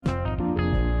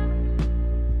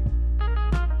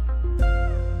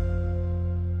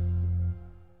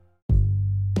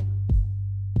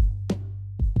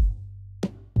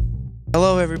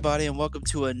Hello, everybody, and welcome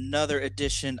to another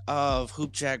edition of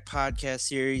HoopJack podcast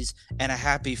series, and a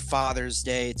happy Father's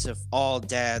Day to all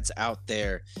dads out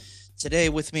there. Today,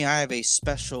 with me, I have a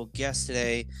special guest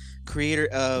today, creator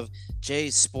of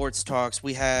Jay's Sports Talks.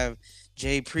 We have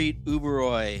Jay Preet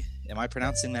Uberoy. Am I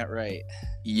pronouncing that right?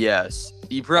 Yes,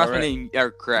 you All pronounced my right, name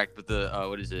correct, but the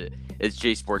what is it? It's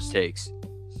J Sports Takes.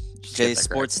 Just get Jay that correct.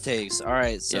 Sports Takes. All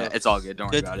right, Yeah, so it's all good. Don't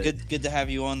worry good, about it. good to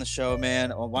have you on the show, man.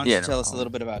 Why don't you Yeah, no tell us a problem.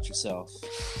 little bit about yourself?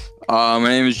 My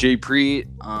name is Jay Preet.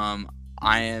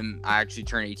 I actually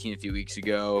turned 18 a few weeks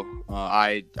ago.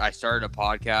 I started a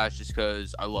podcast just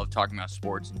because I love talking about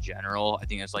sports in general. I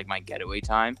think that's like my getaway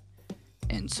time,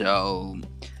 and so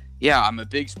yeah, I'm a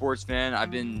big sports fan.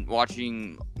 I've been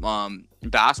watching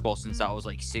basketball since I was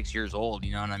like 6 years old.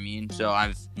 You know what I mean? So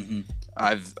Mm-hmm.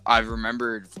 I've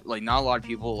remembered, like, not a lot of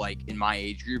people like in my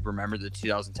age group remember the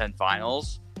 2010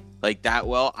 finals like that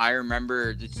well. I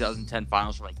remember the 2010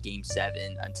 finals from like Game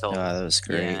 7 until Oh, that was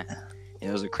great. yeah,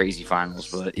 it was a crazy finals,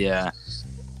 but yeah.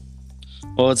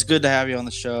 Well, it's good to have you on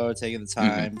the show, taking the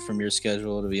Mm-hmm. time from your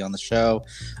schedule to be on the show.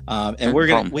 And No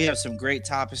problem. we have some great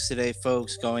topics today,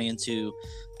 folks, going into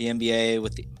the NBA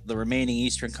with the remaining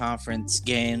Eastern Conference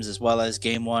games, as well as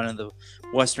Game 1 of the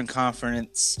Western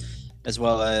Conference, as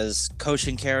well as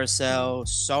coaching carousel.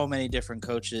 So many different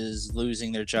coaches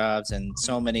losing their jobs, and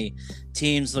so many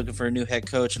teams looking for a new head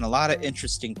coach, and a lot of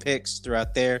interesting picks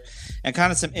throughout there, and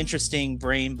kind of some interesting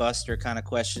brain buster kind of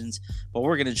questions. But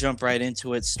we're going to jump right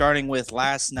into it, starting with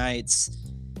last night's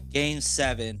Game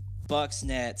 7, Bucks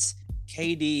Nets.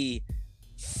 KD,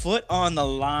 foot on the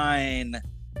line,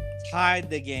 tied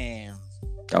the game.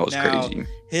 That was Now, crazy.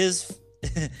 his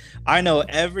I know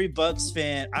every Bucks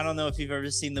fan. I don't know if you've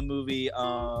ever seen the movie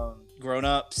Grown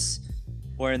Ups,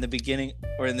 where in the beginning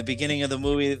of the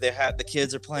movie the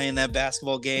kids are playing that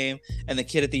basketball game, and the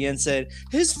kid at the end said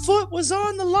his foot was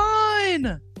on the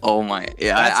line. Oh my,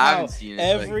 yeah, That's I how haven't seen it.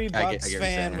 every But I Bucks get what you're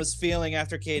fan saying. was feeling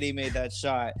after KD made that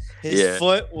shot. His Yeah.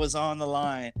 foot was on the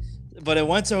line, but it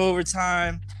went to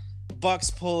overtime. Bucks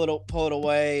pull it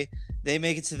away. They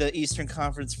make it to the Eastern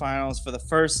Conference Finals for the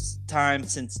first time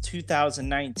since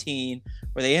 2019,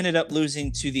 where they ended up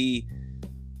losing to the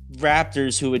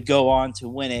Raptors, who would go on to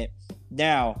win it.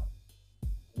 Now,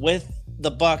 with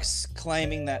the Bucks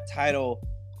claiming that title,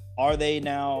 are they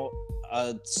now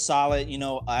a solid,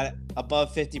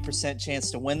 above 50% chance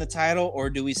to win the title,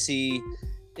 or do we see,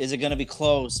 is it going to be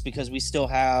close because we still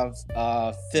have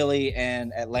Philly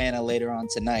and Atlanta later on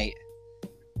tonight?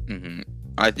 Mm-hmm.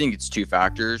 I think it's two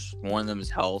factors. One of them is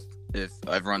health. If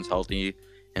everyone's healthy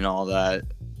and all that,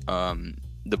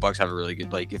 the Bucks have a really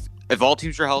good, like, if all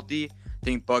teams are healthy, I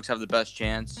think Bucks have the best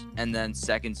chance. And then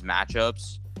second's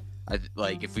matchups.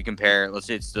 Like, if we compare, let's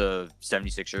say it's the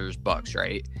 76ers Bucks,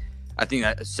 right? I think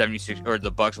that 76 or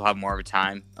the Bucks will have more of a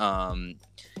time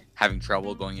having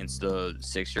trouble going against the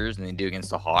Sixers than they do against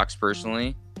the Hawks,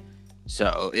 personally.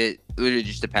 So it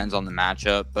just depends on the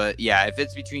matchup. But yeah, if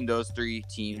it's between those three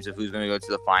teams of who's going to go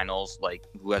to the finals, like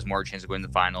who has more chance of going to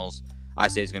the finals, I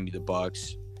say it's going to be the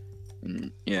Bucks.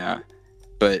 And yeah,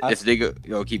 but if they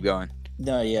go, keep going.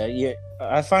 No, yeah.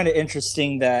 I find it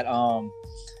interesting that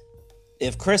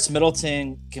if Chris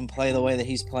Middleton can play the way that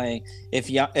he's playing, if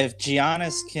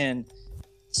Giannis can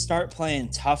start playing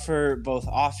tougher both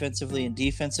offensively and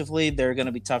defensively, they're going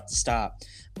to be tough to stop.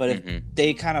 But if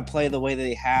they kind of play the way that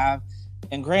they have,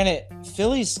 and granted,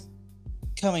 Philly's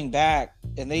coming back,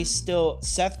 and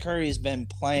Seth Curry's been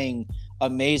playing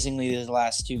amazingly these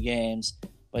last two games.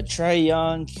 But Trae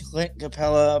Young, Clint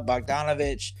Capella,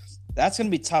 Bogdanovich, that's going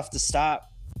to be tough to stop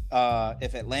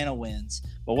if Atlanta wins.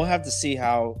 But we'll have to see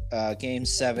how Game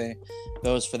 7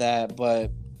 goes for that.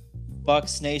 But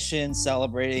Bucks Nation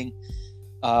celebrating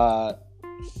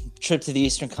trip to the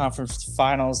Eastern Conference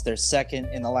Finals, their second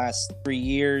in the last 3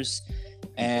 years.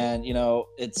 And,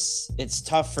 it's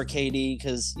tough for KD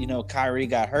because, Kyrie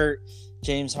got hurt.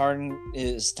 James Harden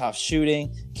is tough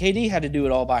shooting. KD had to do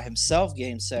it all by himself,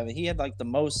 Game 7. He had, like, the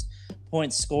most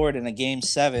points scored in a Game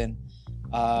 7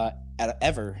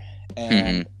 ever.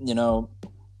 And,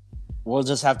 we'll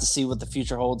just have to see what the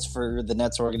future holds for the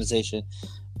Nets organization.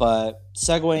 But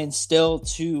segueing still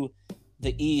to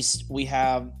the East, we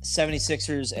have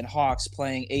 76ers and Hawks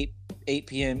playing 8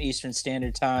 p.m. Eastern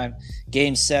Standard Time.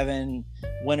 Game 7,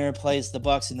 winner plays the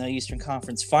Bucks in the Eastern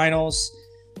Conference Finals.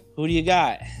 Who do you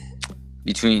got?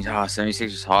 Between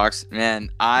 76ers Hawks, man,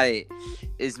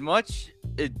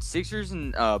 Sixers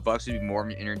and Bucks would be more of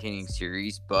an entertaining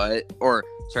series, it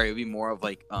would be more of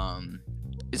like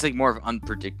it's like more of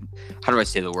unpredictable. How do I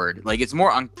say the word? Like, it's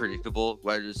more unpredictable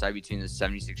whether to decide between the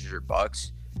 76ers or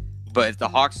Bucks. But if the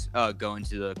Hawks go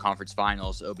into the conference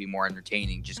finals, it'll be more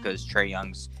entertaining just because Trae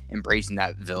Young's embracing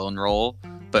that villain role.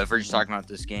 But if we're just talking about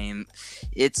this game,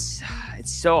 it's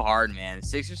so hard, man.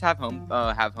 Sixers have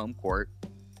home court,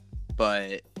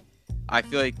 but I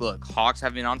feel like, look, Hawks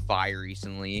have been on fire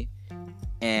recently,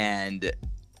 and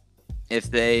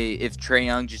if Trae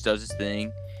Young just does his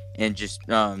thing and just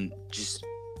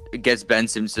gets Ben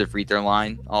Simmons to the free throw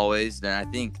line always, then I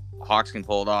think Hawks can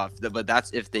pull it off. But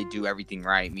that's if they do everything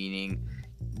right, meaning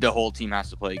the whole team has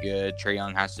to play good, Trae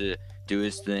Young has to do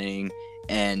his thing,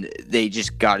 and they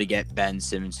just got to get Ben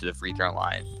Simmons to the free throw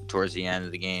line towards the end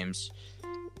of the games.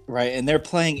 Right, and they're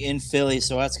playing in Philly,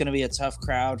 so that's going to be a tough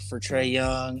crowd for Trae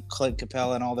Young, Clint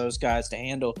Capella, and all those guys to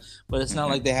handle. But it's not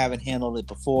like they haven't handled it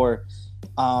before.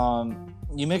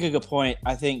 You make a good point.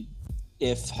 I think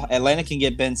if Atlanta can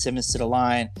get Ben Simmons to the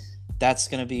line, that's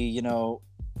going to be,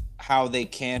 how they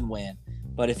can win.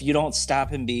 But if you don't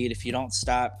stop Embiid, if you don't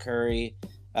stop Curry,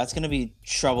 that's going to be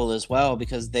trouble as well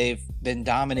because they've been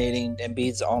dominating.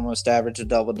 Embiid's almost averaged a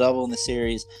double-double in the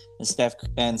series,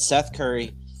 and Seth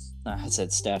Curry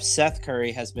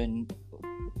has been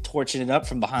torching it up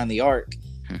from behind the arc.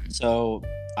 So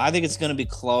I think it's going to be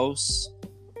close.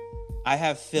 I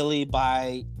have Philly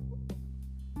by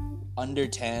under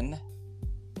 10,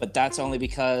 but that's only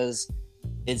because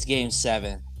it's Game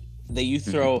 7. That you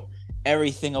throw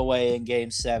everything away in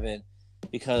Game 7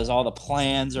 because all the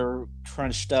plans are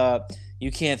crunched up.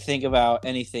 You can't think about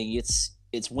anything. It's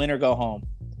win or go home.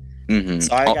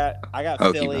 So I got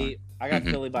Philly. I got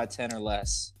Philly by 10 or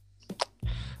less.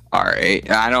 All right.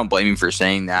 I don't blame you for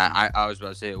saying that. I was about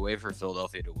to say a way for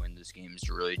Philadelphia to win this game is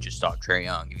to really just stop Trae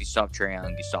Young. If you stop Trae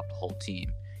Young, you stop the whole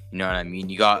team. You know what I mean?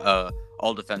 You got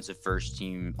all defensive first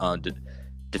team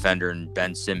defender and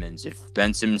Ben Simmons. If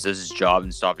Ben Simmons does his job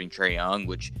in stopping Trae Young,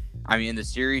 which I mean in the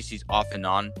series he's off and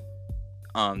on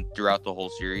throughout the whole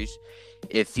series.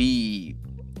 If he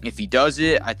does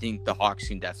it, I think the Hawks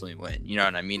can definitely win. You know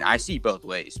what I mean? I see both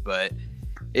ways, but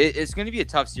it's going to be a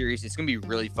tough series. It's going to be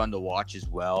really fun to watch as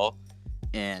well,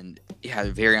 and yeah,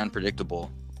 very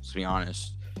unpredictable. To be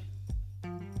honest.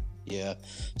 Yeah,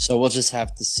 so we'll just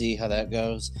have to see how that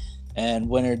goes. And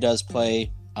winner does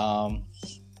play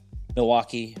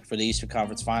Milwaukee for the Eastern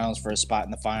Conference Finals for a spot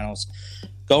in the finals.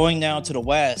 Going now to the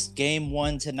West, Game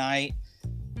 1 tonight.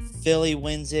 Philly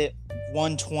wins it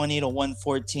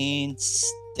 120-114.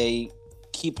 They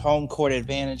keep home court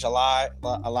advantage alive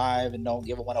and don't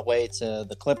give one away to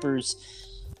the Clippers.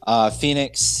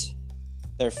 Phoenix,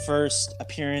 their first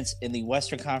appearance in the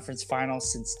Western Conference Finals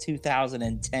since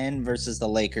 2010 versus the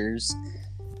Lakers.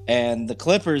 And the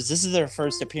Clippers, this is their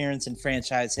first appearance in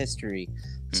franchise history.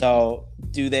 So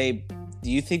do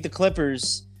you think the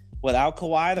Clippers, without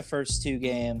Kawhi the first two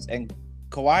games, and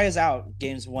Kawhi is out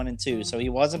games 1 and 2, so he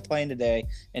wasn't playing today,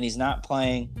 and he's not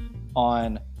playing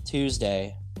on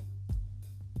Tuesday.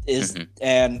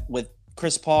 And with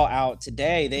Chris Paul out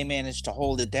today, they managed to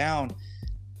hold it down.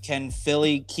 Can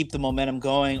Philly keep the momentum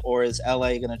going, or is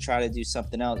LA going to try to do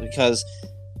something else? Because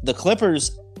the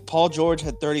Clippers, Paul George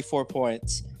had 34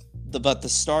 points, but the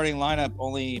starting lineup,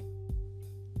 only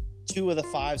 2 of the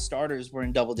 5 starters were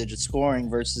in double-digit scoring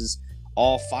versus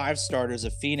all 5 starters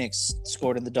of Phoenix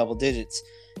scored in the double digits,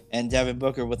 and Devin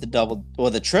Booker with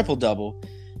a triple-double.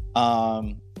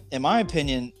 In my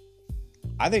opinion,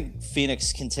 I think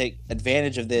Phoenix can take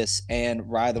advantage of this and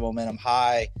ride the momentum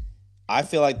high. I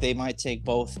feel like they might take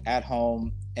both at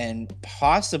home and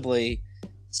possibly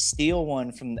steal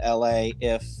one from LA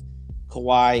if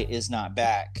Kawhi is not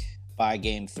back by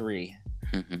Game 3,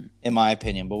 in my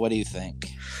opinion. But what do you think?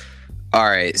 All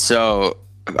right, so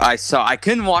I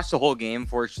couldn't watch the whole game,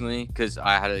 fortunately, because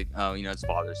I had it's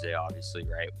Father's Day, obviously,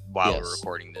 right? While we're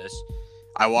recording this,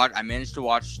 I managed to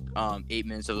watch 8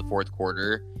 minutes of the fourth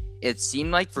quarter. It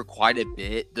seemed like for quite a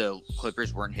bit the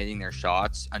Clippers weren't hitting their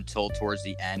shots until towards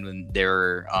the end when they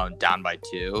were down by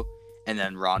 2, and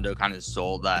then Rondo kind of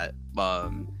sold that.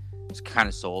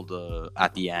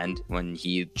 At the end when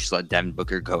he just let Devin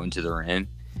Booker go into the rim.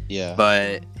 Yeah,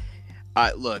 but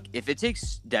look, if it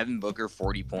takes Devin Booker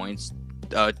 40 points.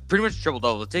 Pretty much triple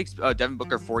double. It takes Devin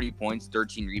Booker 40 points,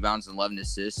 13 rebounds, and 11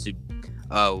 assists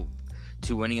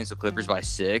to win against the Clippers by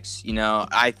 6.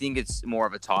 I think it's more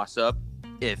of a toss up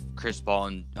if Chris Paul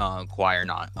and Kawhi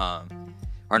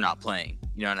are not playing.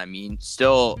 You know what I mean?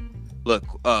 Still, look,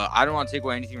 I don't want to take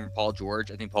away anything from Paul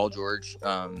George. I think Paul George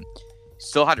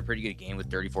still had a pretty good game with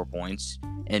 34 points,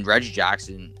 and Reggie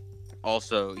Jackson.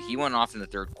 Also, he went off in the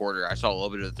third quarter. I saw a little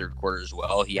bit of the third quarter as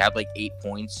well. He had like 8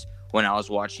 points when I was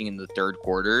watching in the third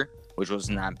quarter, which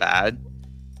wasn't that bad.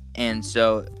 And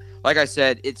so, like I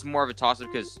said, it's more of a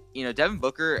toss-up because, Devin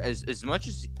Booker, as much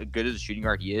as good as a shooting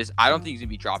guard he is, I don't think he's going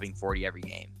to be dropping 40 every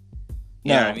game.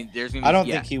 You know what I mean? There's gonna be, I don't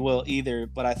think he will either,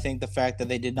 but I think the fact that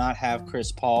they did not have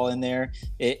Chris Paul in there,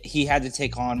 he had to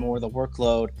take on more of the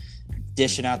workload,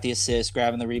 dishing out the assists,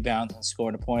 grabbing the rebounds, and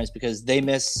scoring the points because they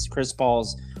missed Chris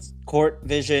Paul's court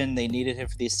vision. They needed him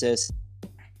for the assists.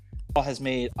 Paul has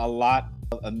made a lot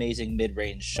of amazing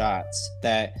mid-range shots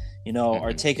that,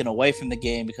 are taken away from the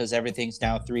game because everything's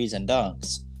now threes and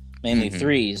dunks, mainly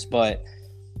threes. But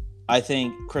I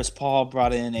think Chris Paul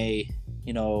brought in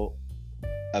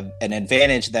an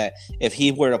advantage that if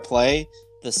he were to play,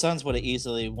 the Suns would have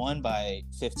easily won by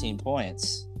 15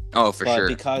 points. Oh, for sure.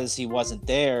 But because he wasn't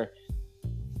there,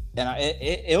 and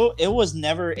it was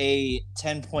never a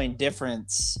 10-point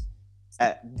difference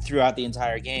throughout the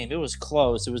entire game. It was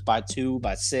close. It was by 2,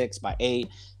 by 6, by 8.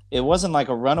 It wasn't like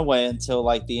a runaway until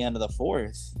like the end of the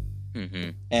fourth.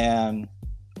 And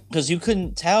because you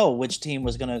couldn't tell which team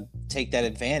was going to take that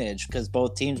advantage because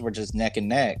both teams were just neck and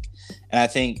neck. And I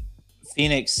think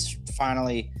Phoenix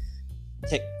finally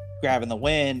grabbing the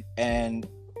win, and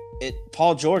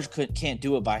Paul George can't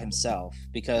do it by himself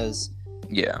because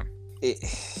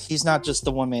he's not just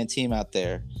the one-man team out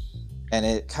there, and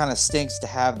it kind of stinks to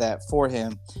have that for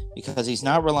him because he's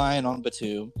not relying on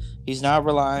Batum, he's not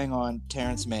relying on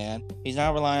Terrence Mann, he's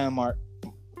not relying on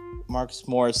Marcus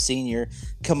Morris Sr.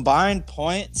 Combined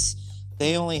points,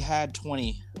 they only had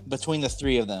 20 between the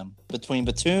three of them, between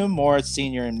Batum, Morris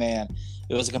Sr., and Mann.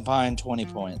 It was a combined 20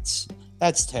 points.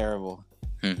 That's terrible.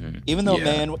 Even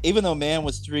though Mann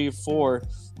was 3 or 4,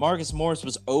 Marcus Morris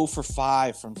was 0 for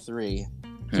 5 from 3,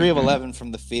 3 of 11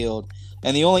 from the field,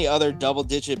 and the only other double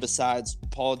digit besides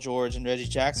Paul George and Reggie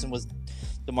Jackson was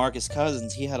DeMarcus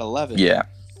Cousins. He had 11. Yeah,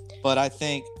 but I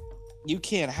think you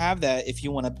can't have that if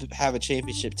you want to have a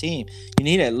championship team. You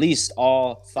need at least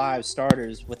all 5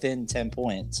 starters within 10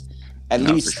 points. At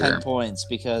least 10 points,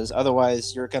 because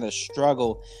otherwise you're going to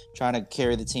struggle trying to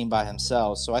carry the team by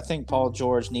himself. So I think Paul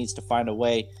George needs to find a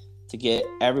way to get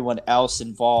everyone else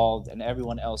involved and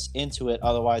everyone else into it.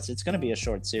 Otherwise, it's going to be a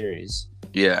short series.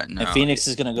 Yeah. No, and Phoenix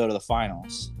is going to go to the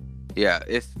finals. Yeah.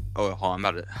 I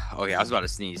was about to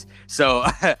sneeze. So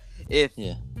if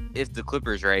the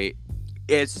Clippers, right,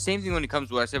 it's the same thing when it comes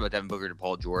to what I said about Devin Booker to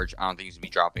Paul George. I don't think he's going to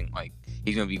be dropping,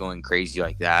 he's going to be going crazy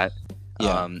like that.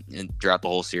 And throughout the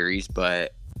whole series,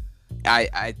 but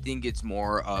I think it's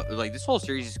more this whole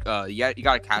series. You got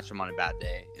to catch them on a bad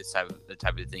day. It's the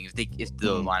type of thing. If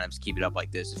the lineups keep it up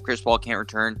like this, if Chris Paul can't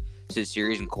return to the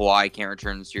series and Kawhi can't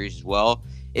return to the series as well,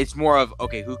 it's more of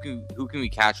who can we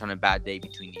catch on a bad day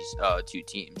between these two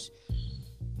teams.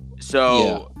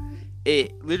 So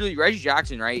it literally Reggie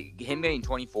Jackson, right? Him getting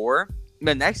 24.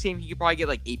 The next game he could probably get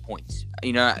 8 points.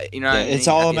 It's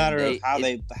all a matter of how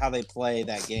they play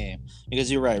that game.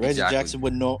 Because you're right, Reggie Jackson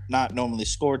would not normally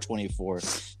score 24.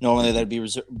 Normally that'd be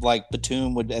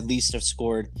Batum would at least have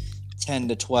scored 10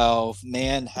 to 12.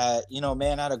 Mann had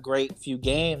a great few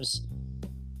games.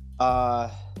 The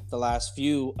last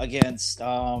few against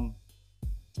who'd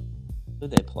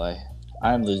they play?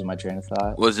 I'm losing my train of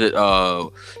thought. Was it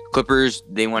Clippers?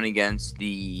 They went against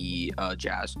the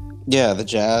Jazz. Yeah, the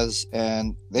Jazz,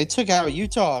 and they took out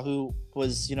Utah, who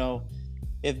was,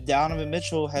 if Donovan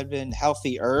Mitchell had been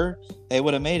healthier, they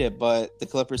would have made it, but the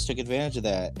Clippers took advantage of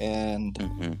that.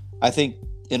 And I think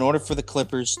in order for the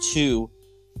Clippers to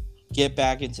get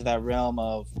back into that realm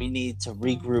of we need to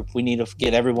regroup, we need to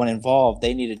get everyone involved,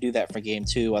 they need to do that for game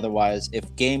 2. Otherwise,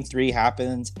 if game 3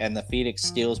 happens and the Phoenix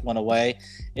steals one away,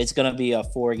 it's going to be a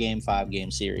 4-game,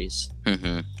 5-game series.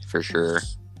 For sure.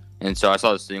 And so I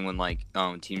saw this thing when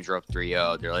teams are up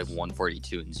 3-0, they're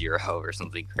 142-0 or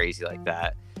something crazy like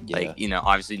that.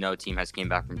 Obviously no team has came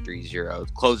back from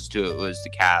 3-0. Closest to it was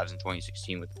the Cavs in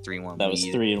 2016 with the 3-1 lead. That was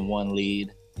 3-1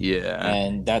 lead. Yeah.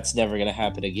 And that's never going to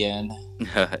happen again.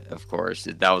 Of course.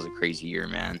 That was a crazy year,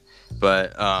 man.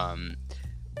 But, like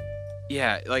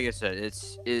I said,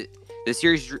 the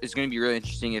series is going to be really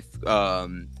interesting if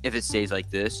it stays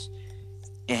like this.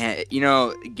 And,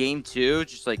 game 2,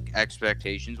 just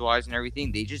expectations-wise and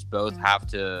everything, they just both have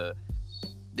to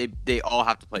they all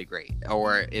have to play great.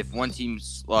 Or if one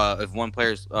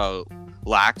player's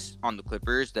lacks on the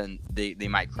Clippers, then they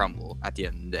might crumble at the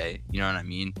end of the day. You know what I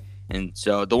mean? And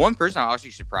so the one person I was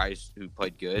actually surprised who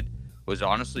played good was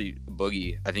honestly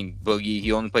Boogie. I think Boogie,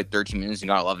 he only played 13 minutes and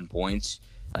got 11 points.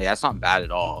 That's not bad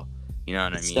at all. You know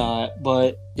what I It's mean? not,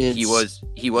 but He was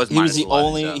he was the 11,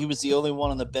 only though. he was the only one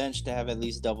on the bench to have at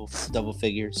least double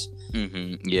figures.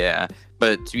 Yeah,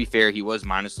 but to be fair, he was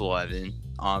 -11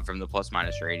 from the plus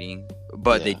minus rating.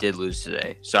 But they did lose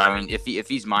today. So I mean, if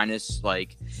he's minus,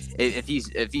 like, if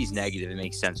he's negative, it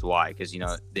makes sense why, because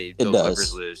the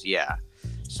Clippers lose. Yeah.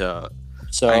 So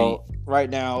right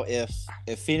now, if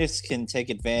Phoenix can take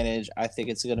advantage, I think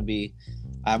it's going to be,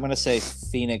 I'm going to say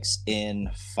Phoenix in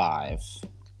 5.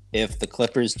 If the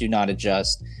Clippers do not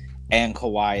adjust and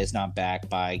Kawhi is not back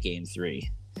by game 3.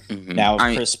 Now,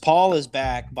 if Chris Paul is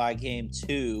back by game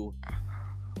 2,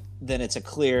 then it's a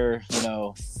clear,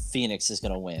 Phoenix is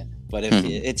going to win. But if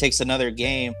it takes another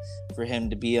game for him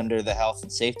to be under the health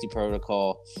and safety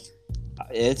protocol,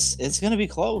 it's going to be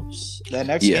close. That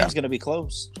next game's going to be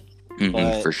close.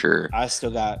 But for sure. I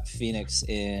still got Phoenix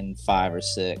in 5 or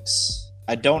 6.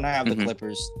 I don't have the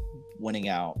Clippers winning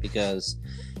out because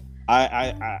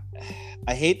I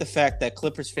hate the fact that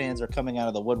Clippers fans are coming out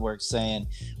of the woodwork saying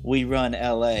we run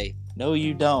LA. No,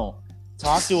 you don't.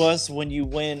 Talk to us when you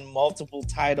win multiple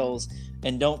titles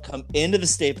and don't come into the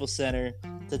Staples Center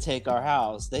to take our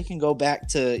house. They can go back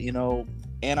to,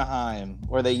 Anaheim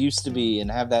where they used to be and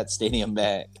have that stadium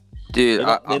back. Dude,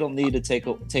 they don't need to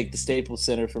take the Staples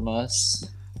Center from us.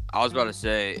 I was about to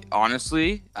say,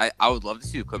 honestly, I would love to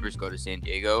see the Clippers go to San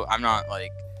Diego. I'm not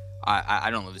like, I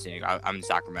don't live in San Diego. I'm in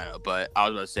Sacramento, but I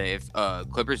was about to say, if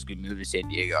Clippers could move to San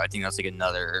Diego, I think that's like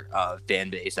another fan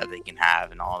base that they can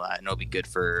have and all that, and it'll be good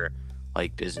for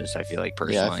like business. I feel like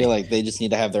personally. Yeah, I feel like they just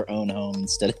need to have their own home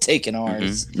instead of taking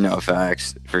ours. No,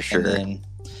 facts for sure.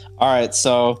 All right,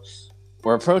 so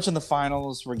we're approaching the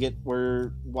finals.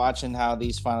 We're watching how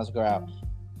these finals go out.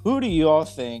 Who do you all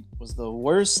think was the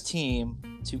worst team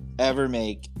to ever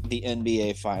make the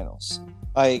NBA finals?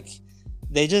 Like,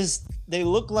 they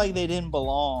look like they didn't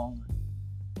belong,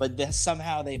 but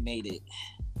somehow they made it.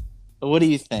 What do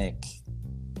you think?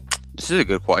 This is a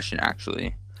good question,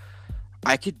 actually.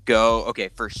 I could go, okay,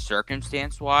 for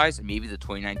circumstance-wise, maybe the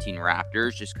 2019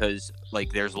 Raptors, just because,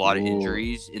 like, there's a lot of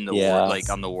injuries in the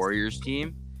on the Warriors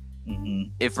team.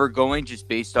 If we're going just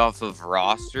based off of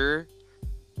roster,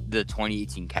 the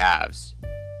 2018 Cavs,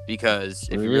 because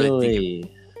if you really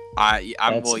think,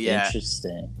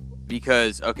 interesting.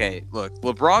 Because look,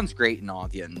 LeBron's great and all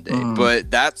at the end of the day, but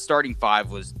that starting 5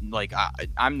 was like,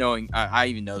 I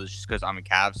even know this just because I'm a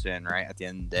Cavs fan, right? At the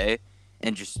end of the day,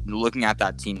 and just looking at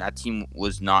that team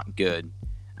was not good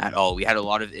at all. We had a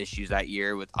lot of issues that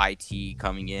year with IT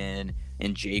coming in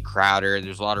and Jay Crowder.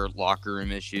 There's a lot of locker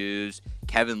room issues.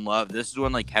 Kevin Love. This is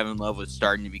when Kevin Love was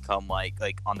starting to become like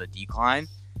on the decline.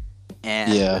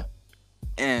 And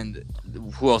and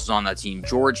who else is on that team?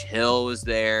 George Hill was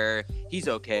there. He's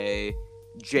okay.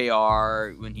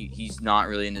 JR when he's not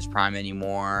really in his prime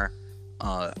anymore.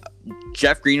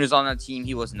 Jeff Green was on that team.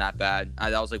 He wasn't that bad.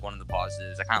 That was like one of the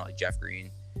positives. I kind of like Jeff Green.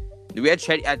 We had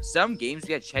at some games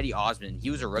we had Chetty Osman.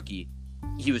 He was a rookie.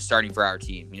 He was starting for our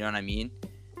team. You know what I mean?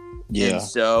 Yeah. And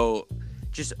so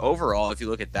just overall, if you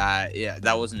look at that,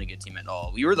 that wasn't a good team at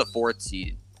all. We were the 4th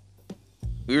seed.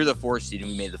 And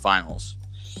we made the finals.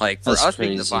 Like, for us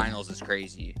making the finals is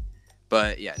crazy.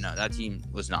 But yeah, no, that team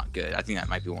was not good. I think that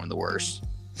might be one of the worst.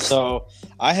 So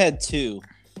I had 2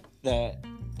 that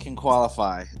can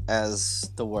qualify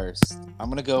as the worst. I'm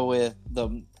gonna go with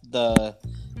the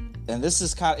and this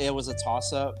is it was a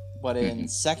toss up, but in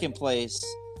second place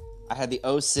I had the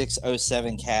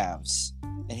 06-07 Cavs.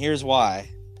 And here's why.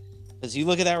 Because you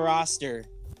look at that roster,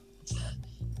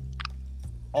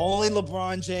 only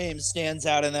LeBron James stands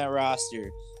out in that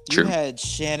roster. You had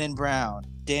Shannon Brown,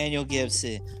 Daniel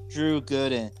Gibson, Drew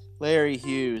Gooden, Larry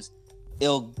Hughes,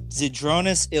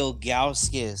 Zydrunas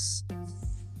Ilgauskas,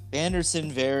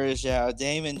 Anderson Varejao,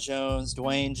 Damon Jones,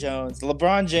 Dwayne Jones.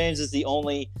 LeBron James is the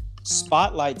only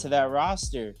spotlight to that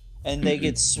roster, and they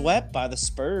get swept by the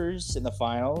Spurs in the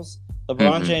finals.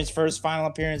 LeBron James' first final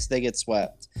appearance, they get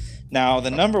swept. Now,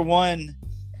 the number one,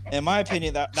 in my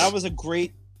opinion, that was a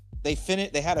great. They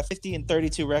had a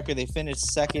 50-32 record. They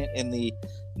finished second in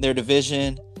their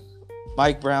division.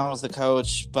 Mike Brown was the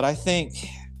coach, but I think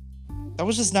that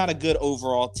was just not a good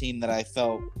overall team that I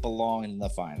felt belonged in the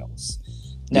finals.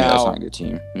 Now, that's not a good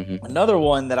team. Another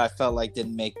one that I felt like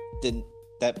made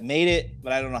it,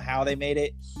 but I don't know how they made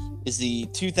it, is the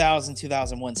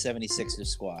 2000-2001 76ers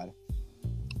squad.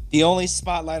 The only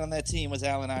spotlight on that team was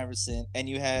Allen Iverson, and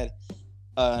you had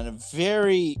a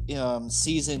very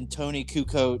seasoned Tony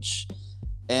Kukoc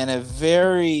and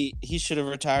he should have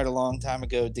retired a long time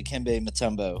ago, Dikembe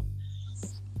Mutombo.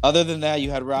 Other than that,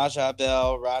 you had Rajah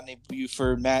Bell, Rodney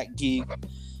Buford, Matt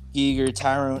Geiger,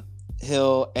 Tyrone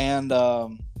Hill, and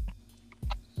the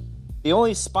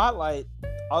only spotlight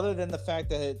other than the fact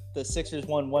that the Sixers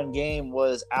won one game,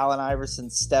 was Allen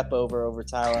Iverson's step over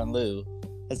Tyronn Lue.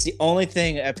 That's the only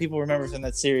thing that people remember from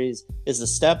that series is the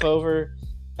step over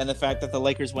and the fact that the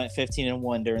Lakers went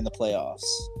 15-1 during the playoffs.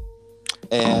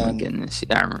 And oh my goodness.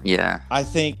 Yeah. I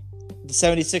think the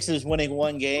 76ers winning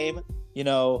one game,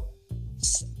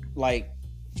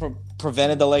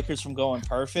 prevented the Lakers from going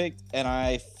perfect. And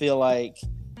I feel like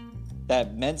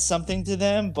that meant something to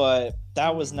them, but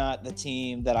that was not the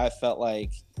team that I felt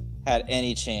like had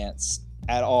any chance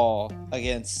at all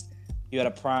against. You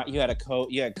had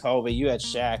Kobe, you had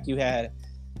Shaq, you had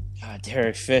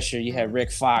Derek Fisher, you had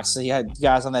Rick Fox. So you had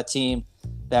guys on that team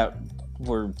that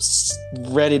were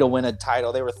ready to win a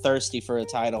title. They were thirsty for a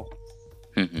title.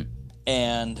 Mm-hmm.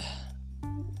 And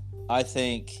I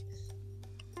think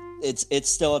it's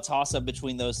still a toss-up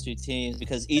between those two teams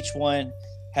because each one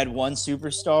had one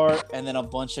superstar and then a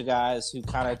bunch of guys who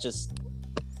kind of just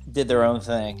did their own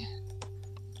thing.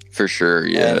 For sure,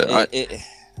 yeah.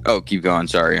 Keep going.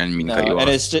 Sorry, I didn't mean to cut you off.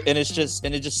 And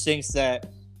it just stinks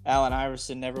that Allen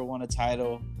Iverson never won a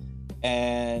title,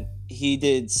 and he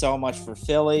did so much for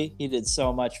Philly. He did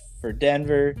so much for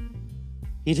Denver.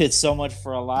 He did so much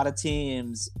for a lot of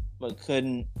teams, but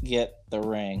couldn't get the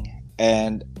ring.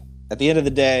 And at the end of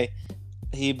the day,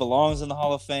 he belongs in the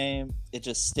Hall of Fame. It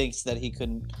just stinks that he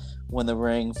couldn't win the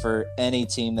ring for any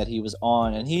team that he was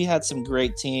on. And he had some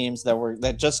great teams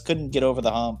that just couldn't get over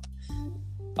the hump.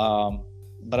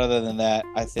 But other than that,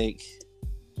 I think,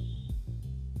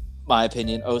 my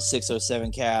opinion,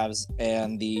 06-07 Cavs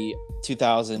and the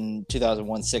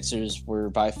 2001 Sixers were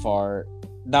by far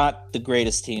not the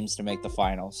greatest teams to make the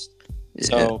finals.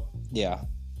 So, yeah.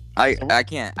 I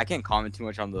can't comment too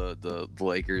much on the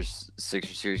Lakers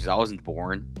Sixers series because I wasn't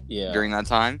born during that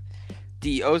time.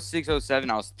 The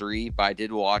 06-07 I was 3, but I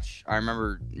did watch. I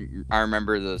remember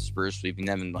the Spurs sweeping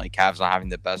them and like Cavs not having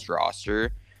the best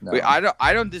roster. No.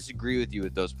 I don't disagree with you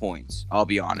at those points. I'll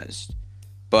be honest,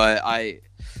 but I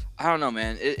don't know,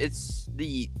 man. It's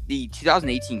the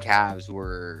 2018 Cavs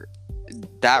were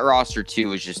that roster too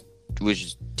was just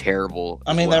terrible.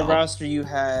 I mean, that roster you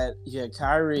had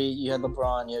Kyrie, you had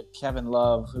LeBron, you had Kevin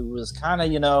Love, who was kind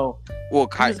of Well,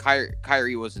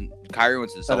 Kyrie went to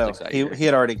the Celtics. That year. He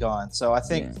had already gone. So I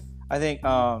think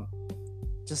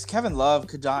just Kevin Love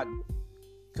could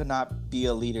not be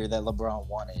a leader that LeBron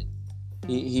wanted.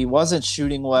 He wasn't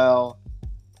shooting well,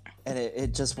 and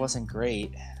it just wasn't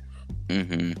great.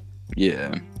 Mm-hmm.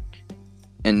 Yeah.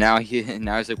 And now he's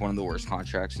like one of the worst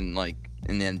contracts in the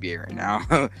NBA right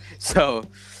now. So,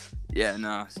 yeah,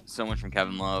 no, so much from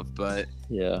Kevin Love, but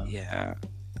yeah.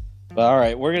 But all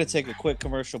right, we're gonna take a quick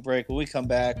commercial break. When we come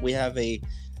back, we have a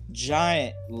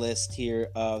giant list here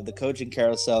of the coaching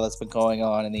carousel that's been going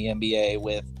on in the NBA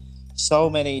with so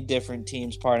many different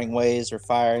teams parting ways or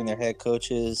firing their head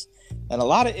coaches, and a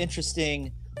lot of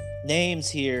interesting names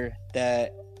here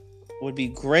that would be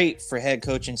great for head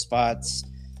coaching spots,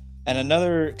 and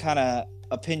another kind of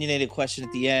opinionated question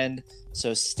at the end.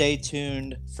 So stay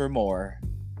tuned for more.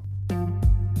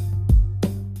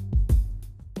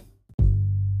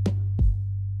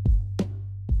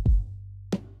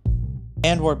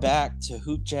 And we're back to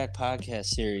HoopJack podcast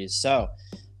series. So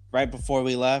right before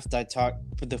we left,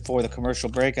 before the commercial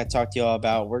break, I talked to y'all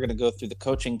about we're going to go through the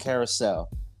coaching carousel.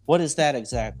 What is that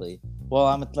exactly? Well,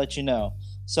 I'm going to let you know.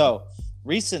 So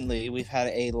recently we've had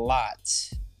a lot,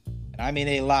 and I mean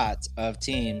a lot, of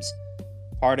teams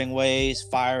parting ways,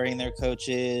 firing their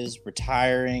coaches,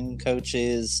 retiring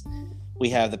coaches. We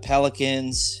have the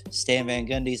Pelicans, Stan Van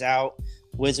Gundy's out.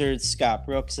 Wizards, Scott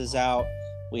Brooks is out.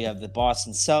 We have the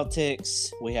Boston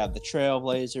Celtics. We have the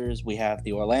Trailblazers. We have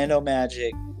the Orlando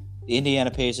Magic, the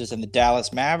Indiana Pacers, and the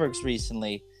Dallas Mavericks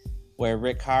recently, where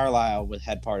Rick Carlisle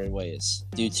had parted ways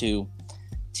due to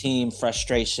team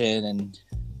frustration and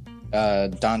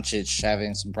Doncic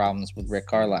having some problems with Rick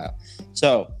Carlisle.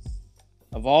 So,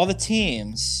 of all the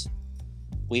teams,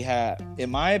 we have, in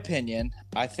my opinion,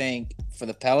 I think for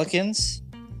the Pelicans,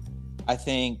 I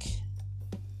think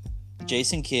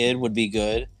Jason Kidd would be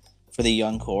good for the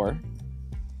young core.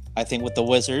 I think with the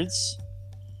Wizards,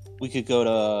 we could go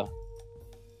to,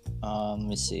 let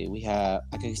me see, I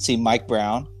could see Mike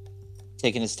Brown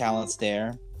taking his talents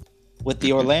there. With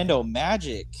the Orlando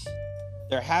Magic,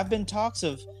 there have been talks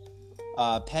of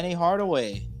Penny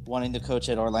Hardaway wanting to coach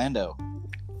at Orlando.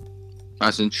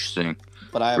 That's interesting.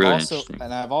 But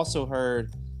I've also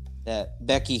heard that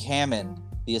Becky Hammon,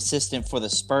 the assistant for the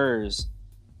Spurs,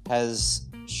 has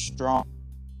strong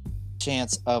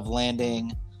chance of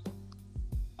landing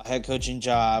a head coaching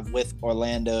job with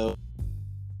Orlando,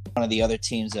 one of the other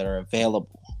teams that are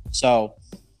available. So,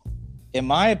 in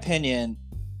my opinion,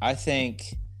 I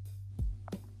think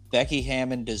Becky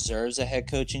Hammon deserves a head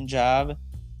coaching job.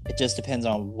 It just depends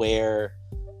on where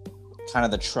kind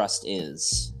of the trust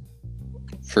is.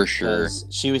 For sure.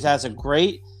 She has a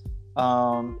great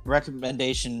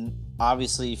recommendation,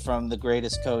 obviously, from the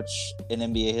greatest coach in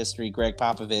NBA history, Greg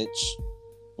Popovich.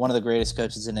 One of the greatest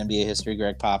coaches in NBA history,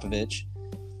 Greg Popovich.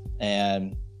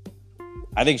 And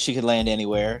I think she could land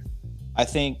anywhere. I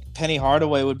think Penny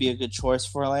Hardaway would be a good choice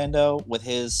for Orlando with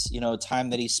his,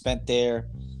 time that he spent there.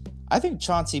 I think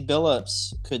Chauncey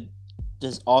Billups could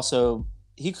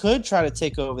he could try to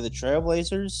take over the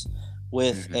Trailblazers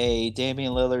with a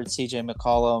Damian Lillard, CJ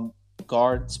McCollum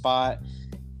guard spot.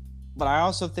 But I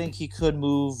also think he could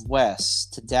move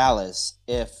west to Dallas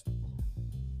if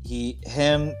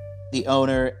the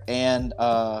owner, and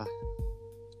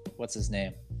what's his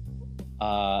name?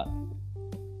 I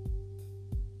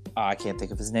can't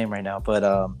think of his name right now, but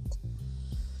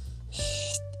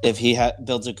if he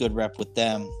builds a good rep with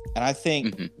them. And I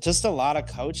think just a lot of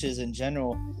coaches in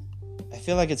general, I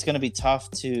feel like it's going to be tough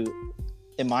to,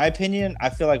 in my opinion, I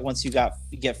feel like once you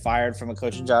get fired from a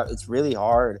coaching job, it's really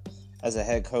hard as a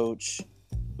head coach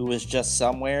who was just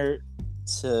somewhere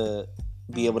to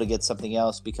be able to get something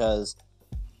else, because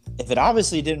if it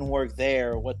obviously didn't work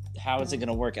there, how is it going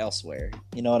to work elsewhere?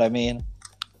 You know what I mean?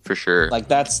 For sure. Like,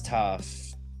 that's tough,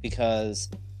 because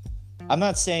I'm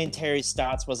not saying Terry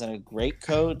Stotts wasn't a great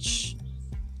coach.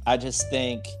 I just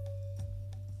think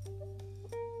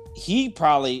he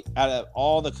probably, out of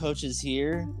all the coaches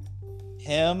here,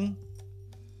 him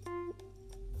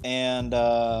and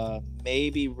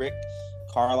maybe Rick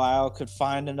Carlisle could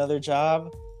find another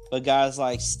job. But guys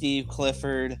like Steve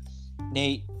Clifford,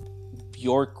 Nate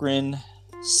Bjorkgren,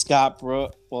 Scott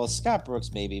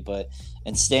Brooks maybe,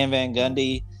 and Stan Van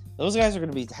Gundy, those guys are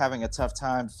going to be having a tough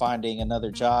time finding another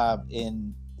job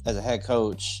as a head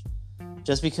coach,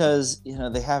 just because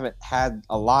they haven't had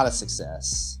a lot of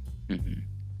success.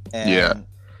 And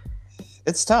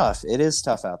it's tough. It is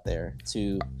tough out there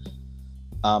to.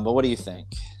 But what do you think?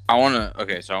 I want to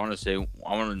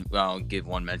give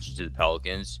one mention to the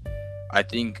Pelicans. I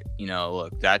think,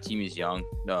 look, that team is young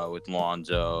with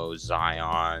Lonzo,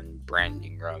 Zion, Brandon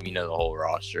Ingram, the whole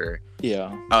roster.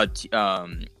 Yeah. A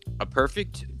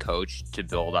perfect coach to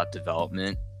build out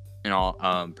development and all,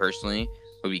 personally,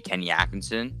 would be Kenny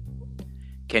Atkinson.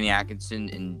 Kenny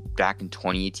Atkinson back in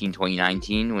 2018,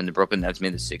 2019, when the Brooklyn Nets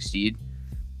made the 6th seed.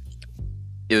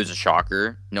 It was a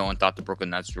shocker. No one thought the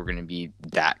Brooklyn Nets were going to be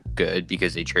that good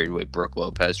because they traded away Brook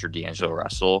Lopez for D'Angelo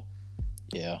Russell.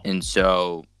 Yeah. And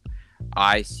so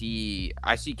I see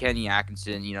Kenny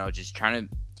Atkinson, just trying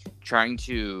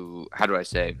to, how do I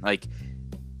say, like,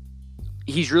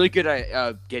 he's really good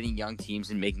at getting young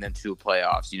teams and making them to the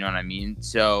playoffs. You know what I mean?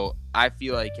 So I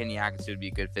feel like Kenny Atkinson would be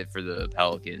a good fit for the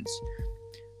Pelicans.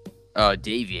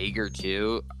 Dave Yeager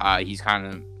too. He's kind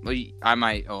of. I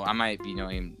might be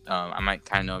knowing him. I might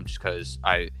kind of know him just because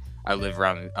I live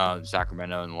around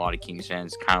Sacramento, and a lot of Kings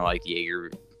fans kind of like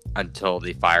Yeager until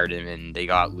they fired him and they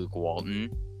got Luke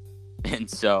Walton. And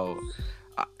so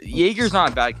Yeager's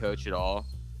not a bad coach at all.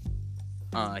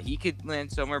 He could land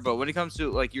somewhere, but when it comes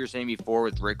to, like you were saying before,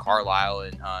 with Rick Carlisle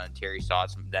and Terry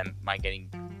Stotts, them might getting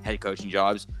head coaching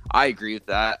jobs, I agree with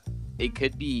that. It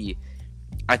could be.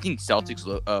 I think Celtics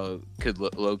could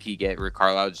low-key get Rick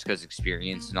Carlisle just because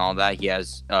experience and all that. He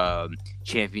has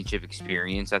championship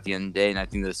experience at the end of the day, and I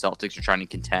think the Celtics are trying to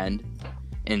contend.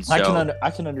 And so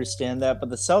I can understand that, but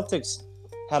the Celtics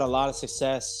had a lot of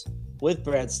success with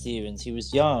Brad Stevens. He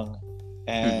was young,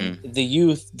 and the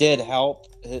youth did help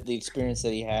the experience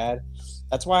that he had.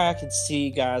 That's why I could see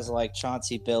guys like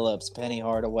Chauncey Billups, Penny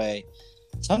Hardaway,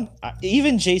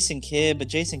 even Jason Kidd, but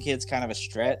Jason Kidd's kind of a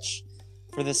stretch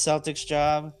for the Celtics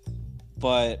job.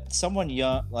 But someone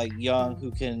young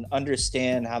who can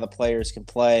understand how the players can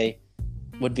play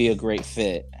would be a great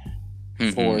fit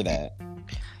for that.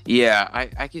 Yeah,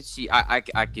 I could see. I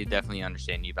could definitely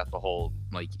understand you about the whole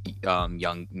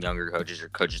younger coaches or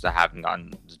coaches that haven't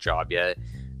gotten the job yet.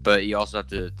 But you also have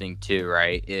to think too,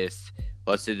 right? If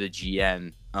let's say the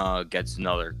GM gets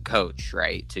another coach,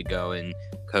 right, to go and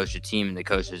coach a team, and the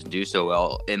coach doesn't do so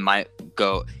well, it might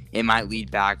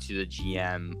lead back to the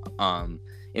GM.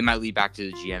 It might lead back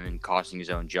to the GM and costing his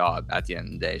own job at the end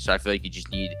of the day. So I feel like you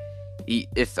just need.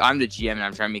 If I'm the GM and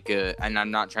I'm trying to make and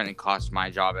I'm not trying to cost my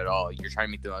job at all, you're trying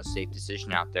to make the most safe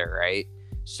decision out there, right?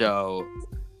 So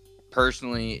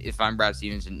personally, if I'm Brad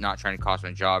Stevens and not trying to cost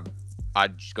my job,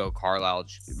 I'd just go Carlisle.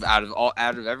 Out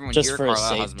of everyone just here, for Carlisle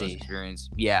safety. has the most experience.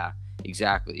 Yeah,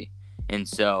 exactly. And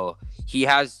so he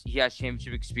has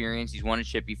championship experience. He's won a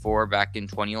chip before back in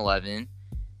 2011,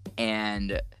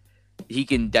 and he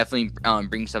can definitely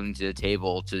bring something to the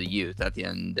table to the youth at the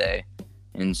end of the day.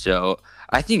 And so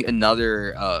I think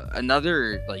another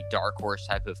like dark horse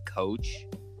type of coach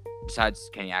besides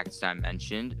Kenny Atkinson I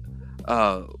mentioned,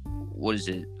 what is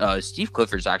it? Steve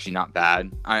Clifford's actually not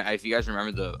bad. If you guys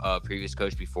remember the previous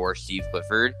coach before Steve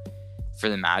Clifford for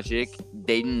the Magic,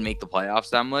 they didn't make the playoffs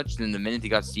that much. Then the minute they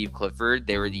got Steve Clifford,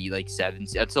 they were the like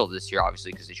 7th until this year,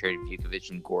 obviously, because they traded Vukovic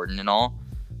and Gordon and all.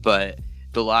 But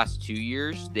the last 2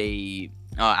 years, they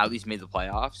at least made the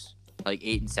playoffs, like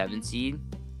 8 and 7 seed.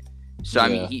 So I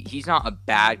mean, he's not a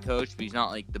bad coach, but he's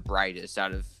not like the brightest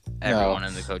out of everyone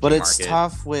in the coaching market. But it's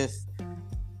tough with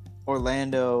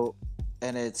Orlando,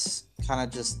 and it's kind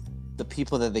of just the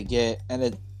people that they get.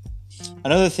 And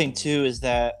another thing too is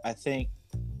that I think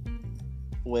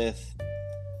with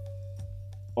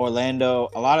Orlando,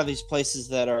 a lot of these places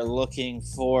that are looking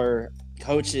for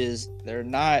coaches, they're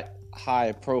not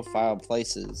high-profile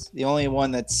places. The only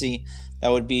one that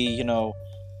would be,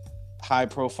 high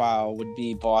profile would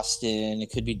be Boston.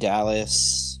 It could be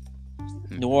Dallas.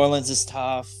 New Orleans is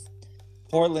tough.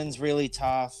 Portland's really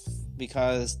tough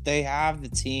because they have the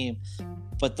team,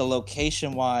 but the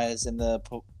location wise and the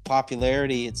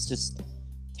popularity, it's just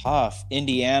tough.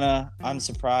 Indiana, I'm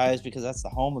surprised because that's the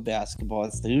home of basketball.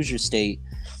 It's the Hoosier State.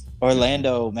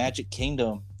 Orlando, Magic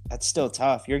Kingdom, that's still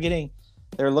tough.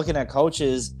 They're looking at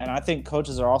coaches, and I think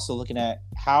coaches are also looking at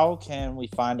how can we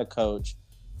find a coach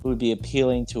who would be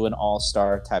appealing to an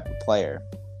all-star type of player.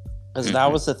 Because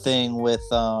that was the thing with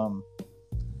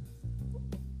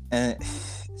and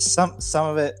some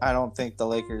of it I don't think the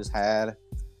Lakers had,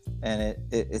 and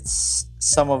it's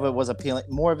some of it was appealing.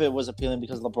 More of it was appealing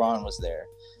because LeBron was there,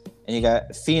 and you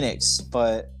got Phoenix.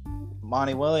 But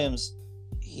Monty Williams,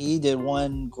 he did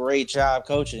one great job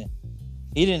coaching.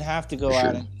 He didn't have to go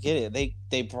out and get it.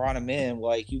 They brought him in.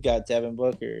 Like, you got Devin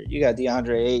Booker, you got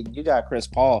DeAndre Ayton, you got Chris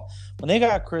Paul. When they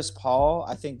got Chris Paul,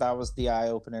 I think that was the eye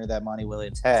opener that Monty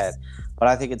Williams had. But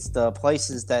I think it's the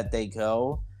places that they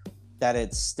go that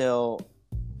it's still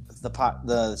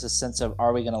the sense of,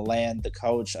 are we going to land the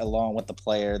coach along with the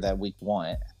player that we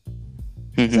want?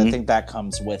 I think that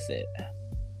comes with it.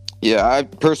 Yeah, I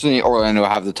personally, Orlando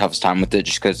have the toughest time with it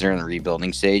just because they're in the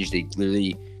rebuilding stage. They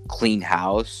literally cleaned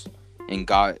house and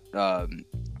got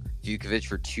Vukovic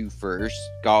for 2 firsts,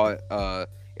 got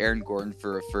Aaron Gordon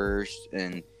for a first,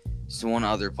 and one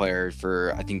other player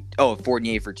for, I think,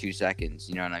 Fournier for 2 seconds.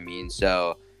 You know what I mean?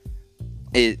 So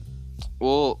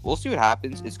we'll see what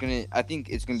happens. I think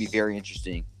it's gonna be very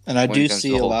interesting. And I do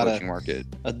see a lot of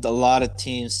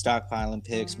teams stockpiling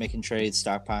picks, making trades,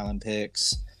 stockpiling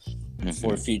picks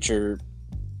for future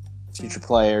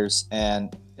players.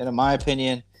 And in my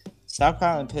opinion,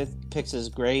 stockpiling picks is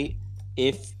great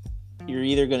if you're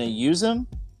either going to use them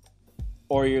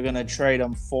or you're going to trade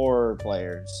them for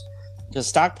players.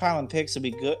 Because stockpiling picks would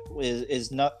be good is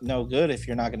no good if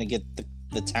you're not going to get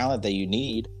the talent that you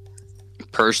need.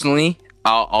 Personally,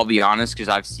 I'll be honest, because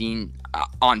I've seen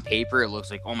on paper it looks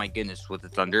like, oh my goodness, with the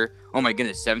Thunder, oh my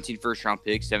goodness, 17 first round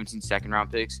picks, 17 second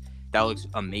round picks, that looks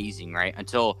amazing, right? You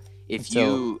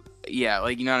know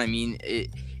what I mean?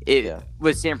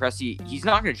 With Sam Presti, he's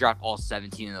not going to drop all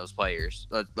 17 of those players.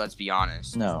 Let's be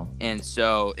honest. No. And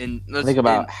so, let's think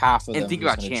about half of them. And think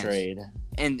about chance. Trade.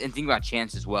 And think about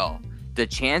chance as well. The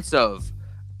chance of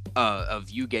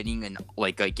you getting an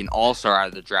all-star out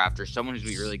of the draft or someone who's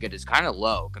going to be really good is kind of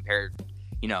low compared.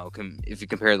 If you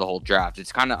compare the whole draft,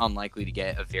 it's kind of unlikely to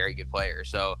get a very good player.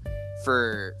 So,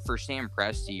 for Sam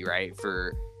Presti, right,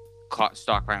 for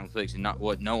stockpiling picks and not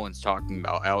what no one's talking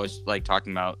about. I always like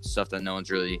talking about stuff that no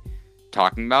one's really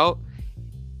talking about.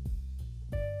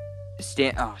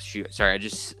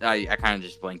 I kind of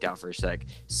just blanked out for a sec.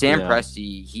 Sam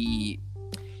Presti,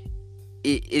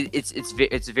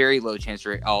 it's a very low chance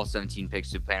for all 17 picks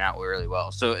to pan out really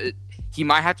well. So he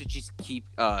might have to just keep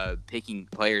picking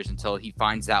players until he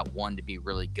finds that one to be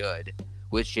really good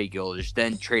with Shai Gilgeous,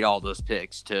 then trade all those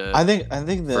picks to. I think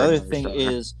the other thing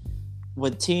is,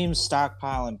 with teams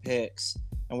stockpiling picks,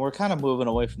 and we're kind of moving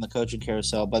away from the coaching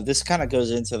carousel, but this kind of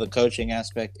goes into the coaching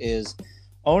aspect, is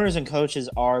owners and coaches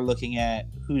are looking at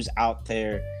who's out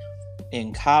there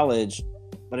in college.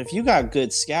 But if you got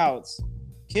good scouts,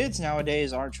 kids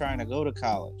nowadays aren't trying to go to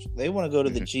college. They want to go to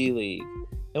the G League.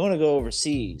 They want to go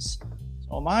overseas.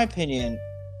 So in my opinion,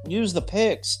 use the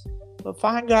picks, but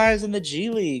find guys in the G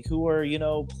League who are,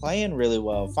 playing really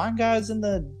well. Find guys in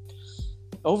the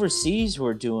overseas who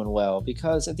are doing well,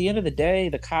 because at the end of the day,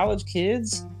 the college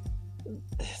kids,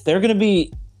 they're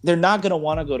not going to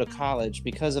want to go to college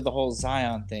because of the whole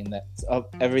Zion thing,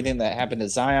 everything that happened to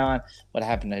Zion, what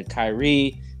happened to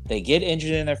Kyrie. They get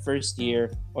injured in their first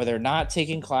year, or they're not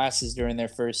taking classes during their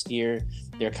first year.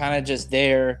 They're kind of just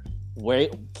there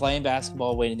playing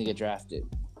basketball, waiting to get drafted.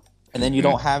 And then you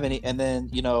don't have any, and then,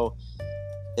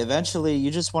 eventually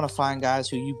you just want to find guys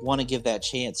who you want to give that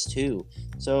chance to.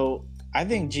 So I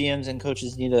think GMs and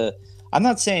coaches need to, I'm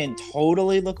not saying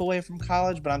totally look away from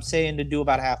college, but I'm saying to do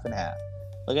about half and half.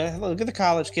 Look at the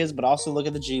college kids, but also look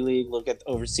at the G League, look at the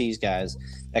overseas guys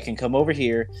that can come over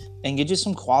here and get you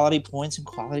some quality points and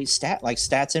quality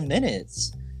stats and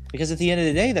minutes. Because at the end of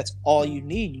the day, that's all you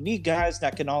need. You need guys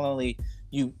that can not only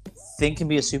you think can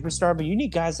be a superstar, but you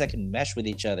need guys that can mesh with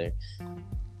each other.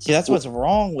 See, that's what's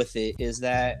wrong with it, is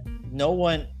that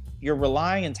you're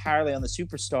relying entirely on the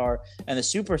superstar, and the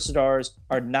superstars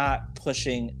are not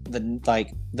pushing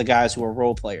the guys who are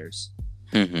role players.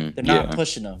 They're not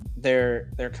pushing them.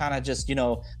 They're kind of just,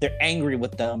 they're angry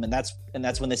with them, and that's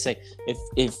when they say,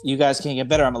 if you guys can't get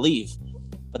better, I'm gonna leave.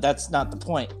 But that's not the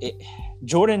point.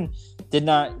 Jordan did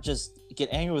not just get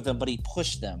angry with them, but he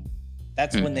pushed them.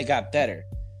 That's when they got better.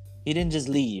 He didn't just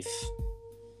leave.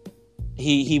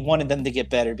 He wanted them to get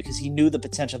better because he knew the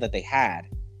potential that they had.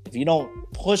 If you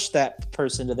don't push that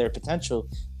person to their potential,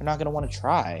 they're not going to want to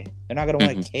try. They're not going to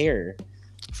want to care.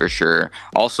 For sure.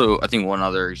 Also, I think one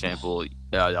other example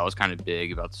that was kind of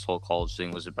big about this whole college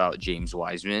thing was about James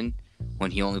Wiseman, when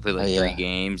he only played 3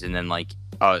 games, and then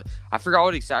I forgot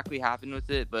what exactly happened with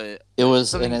it, but it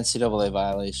was an NCAA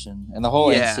violation, and the whole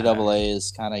NCAA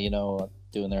is kind of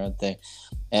doing their own thing.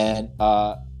 And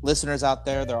listeners out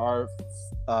there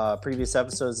are previous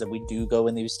episodes that we do go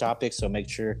in these topics, so make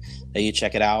sure that you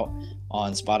check it out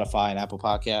on Spotify and Apple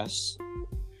Podcasts.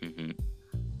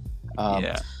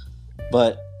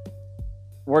 But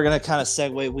we're gonna kind of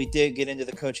segue. We did get into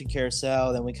the coaching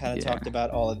carousel, then we kind of talked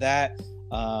about all of that.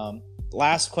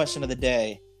 Last question of the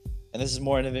day, and this is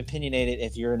more of an opinionated.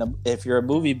 If you're a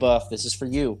movie buff, this is for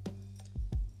you.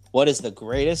 What is the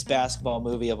greatest basketball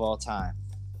movie of all time?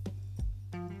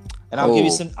 And I'll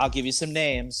give you some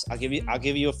names. I'll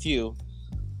give you a few.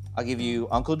 I'll give you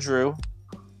Uncle Drew,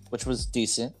 which was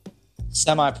decent.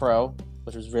 Semi-Pro,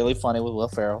 which was really funny with Will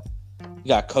Ferrell. You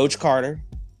got Coach Carter.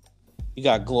 You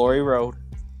got Glory Road.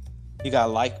 You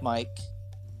got Like Mike.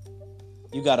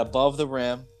 You got Above the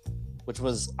Rim, which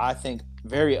was, I think,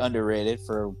 very underrated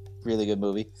for a really good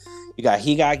movie. You got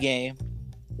He Got Game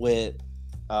with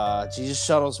Jesus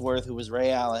Shuttlesworth, who was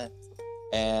Ray Allen,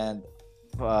 and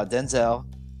Denzel.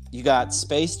 You got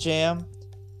Space Jam.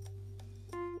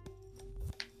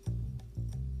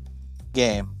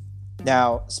 Game.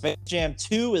 Now, Space Jam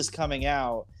 2 is coming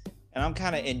out, and I'm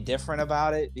kind of indifferent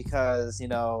about it because,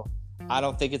 I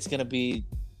don't think it's going to be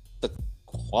the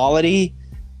quality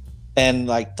and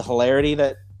the hilarity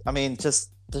that,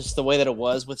 just the way that it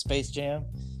was with Space Jam,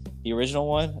 the original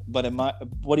one. But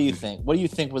what do you think? What do you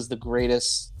think was the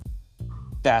greatest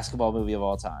basketball movie of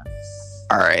all time?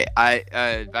 All right,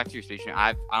 back to your Space Jam.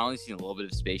 I've only seen a little bit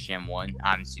of Space Jam 1. I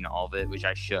haven't seen all of it, which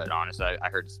I should, honestly. I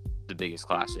heard it's the biggest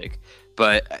classic.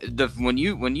 But when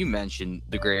you mentioned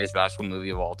the greatest basketball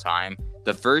movie of all time,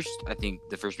 the first movie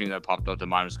that popped up to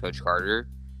mind was Coach Carter.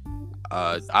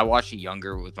 I watched it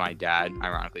younger with my dad.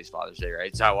 Ironically, it's Father's Day,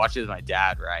 right? So I watched it with my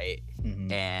dad, right? Mm-hmm.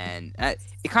 And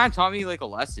it kind of taught me a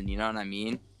lesson, you know what I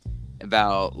mean?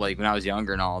 About when I was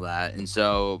younger and all that. And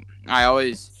so I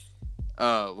always...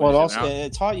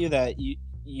 it taught you that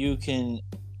you can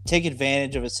take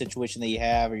advantage of a situation that you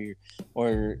have,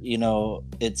 or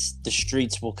it's the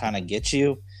streets will kind of get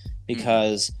you,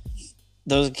 because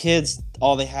those kids,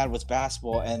 all they had was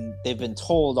basketball, and they've been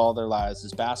told all their lives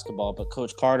is basketball. But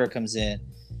Coach Carter comes in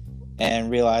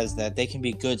and realized that they can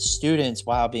be good students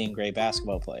while being great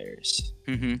basketball players.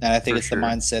 And I think it's the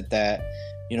mindset that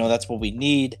that's what we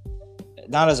need.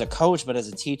 Not as a coach, but as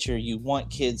a teacher, you want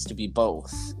kids to be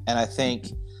both. And I think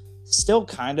still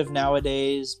kind of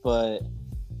nowadays, but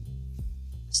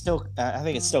I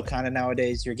think it's still kind of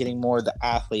nowadays, you're getting more the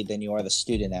athlete than you are the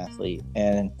student athlete.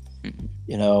 And,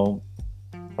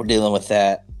 we're dealing with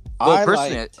that. Well,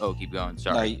 personally, keep going.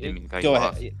 Sorry. Go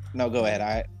ahead. No, go ahead.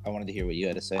 I wanted to hear what you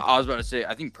had to say. I was about to say,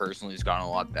 I think personally it's gotten a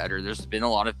lot better. There's been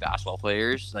a lot of basketball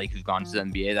players who've gone to the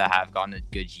NBA that have gotten a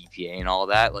good GPA and all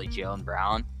that, like Jaylen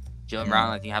Brown.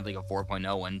 Brown, I think, had a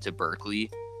 4.0, went to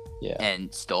Berkeley,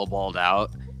 and still balled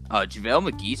out. JaVale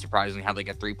McGee surprisingly had a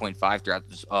 3.5 throughout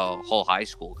this whole high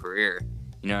school career.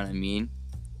 You know what I mean?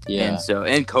 Yeah.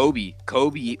 And Kobe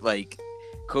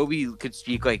could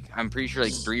speak I'm pretty sure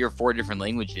 3 or 4 different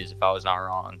languages, if I was not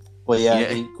wrong. Well,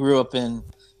 he grew up in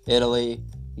Italy.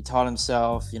 He taught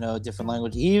himself, different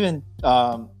language. He even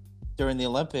during the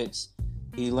Olympics,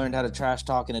 he learned how to trash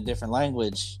talk in a different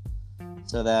language,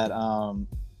 so that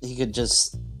he could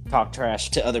just talk trash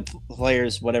to other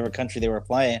players, whatever country they were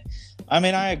playing.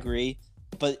 I agree,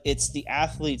 but it's the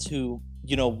athletes who,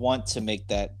 want to make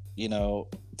that,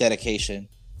 dedication.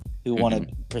 who want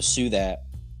to pursue that.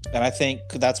 And I think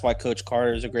that's why Coach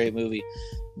Carter is a great movie.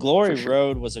 Glory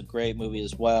Road was a great movie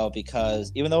as well,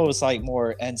 because even though it was like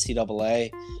more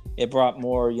NCAA, it brought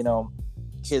more,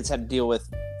 kids had to deal with,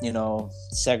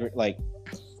 like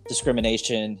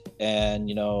discrimination and,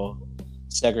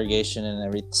 segregation and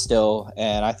everything still.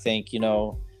 And I think,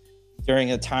 during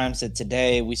the times that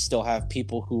today, we still have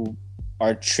people who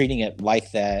are treating it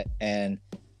like that. And,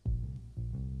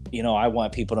 I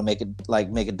want people to make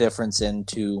a difference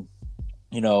into,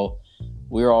 we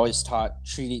were always taught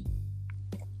treat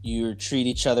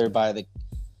each other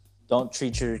don't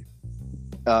treat your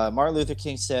Martin Luther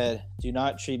King said, do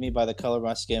not treat me by the color of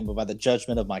my skin, but by the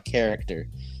judgment of my character.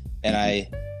 And I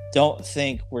don't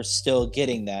think we're still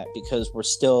getting that, because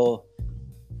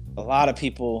a lot of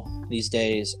people these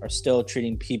days are still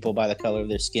treating people by the color of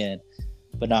their skin,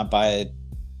 but not by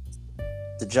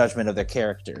the judgment of their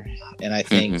character. And I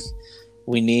think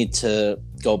we need to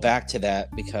go back to that,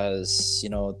 because,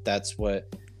 that's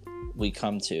what we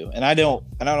come to. And I don't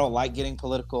like getting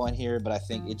political in here, but I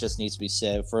think it just needs to be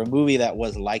said, for a movie that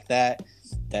was like that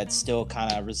still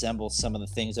kind of resembles some of the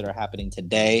things that are happening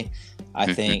today.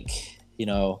 I think,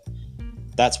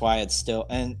 that's why it's still,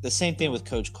 and the same thing with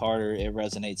Coach Carter, it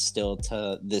resonates still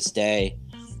to this day,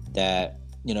 that,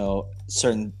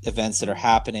 certain events that are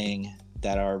happening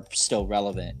that are still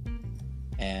relevant.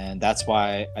 And that's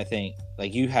why I think,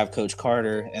 like, you have Coach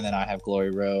Carter, and then I have Glory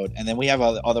Road, and then we have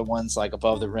other ones like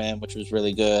Above the Rim, which was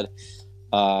really good.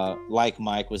 Like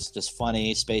Mike was just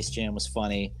funny. Space Jam was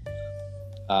funny.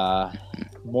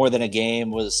 More Than a Game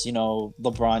was,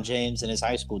 LeBron James and his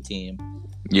high school team.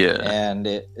 Yeah. And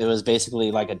it was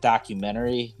basically like a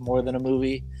documentary more than a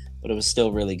movie, but it was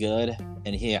still really good.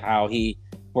 And how he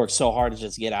worked so hard to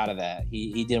just get out of that.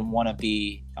 He didn't want to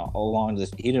be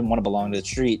he didn't want to belong to the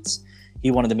streets. He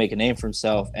wanted to make a name for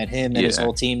himself, and him and his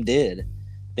whole team did.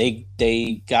 They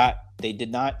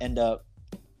did not end up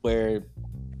where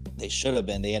they should have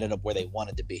been. They ended up where they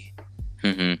wanted to be.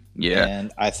 Yeah.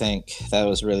 And I think that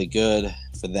was really good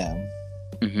for them.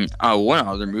 One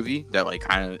other movie that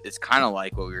it's kind of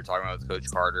like what we were talking about with Coach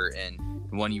Carter, and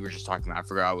the one you were just talking about, I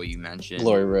forgot what you mentioned.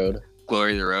 Glory Road.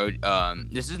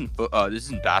 This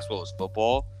isn't basketball, it's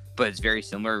football, but it's very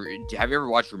similar. Have you ever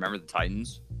watched Remember the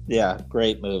Titans? Yeah,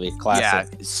 great movie,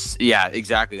 classic. Yeah,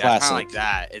 exactly. That's kind of like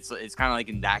that. It's kind of like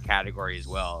in that category as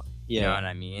well. You know what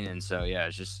I mean? And so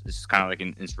it's kind of like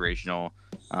an inspirational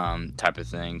type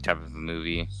of a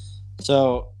movie.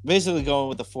 So basically, going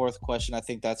with the fourth question, I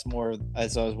think that's more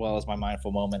as well as my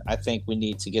mindful moment. I think we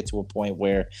need to get to a point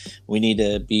where we need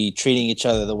to be treating each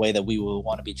other the way that we will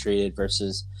want to be treated,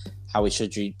 versus how we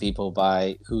should treat people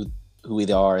by who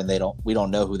they are, and we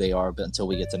don't know who they are, but until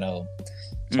we get to know them.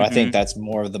 So I think that's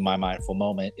more of my mindful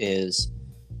moment, is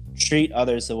treat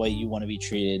others the way you want to be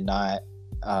treated, not,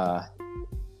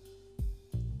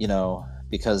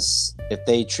 because if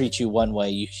they treat you one way,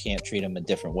 you can't treat them a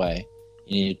different way.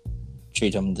 You need to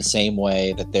treat them the same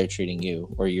way that they're treating you,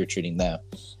 or you're treating them,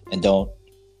 and don't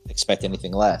expect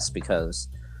anything less, because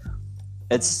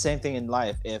it's the same thing in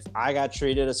life. If I got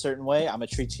treated a certain way, I'm going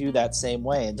to treat you that same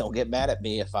way, and don't get mad at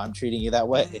me if I'm treating you that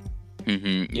way.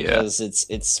 Because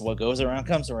it's what goes around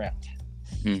comes around.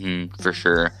 For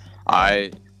sure.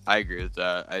 I agree with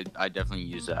that. I definitely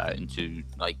use that into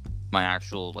my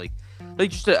actual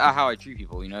just how I treat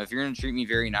people. If you're gonna treat me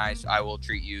very nice, I will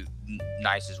treat you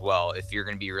nice as well. If you're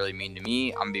gonna be really mean to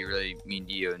me, I'm gonna be really mean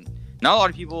to you. And not a lot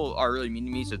of people are really mean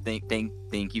to me, so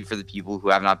thank you for the people who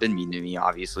have not been mean to me,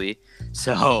 obviously.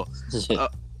 So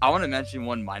I want to mention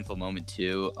one mindful moment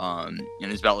too, and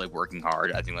it's about working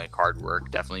hard. I think hard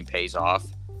work definitely pays off,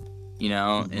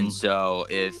 And so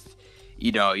if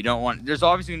you don't want, there's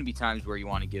obviously going to be times where you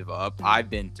want to give up. I've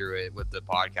been through it with the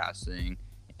podcast thing,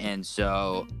 and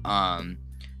so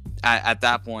at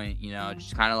that point,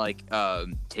 just kind of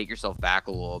take yourself back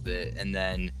a little bit, and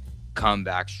then come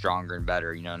back stronger and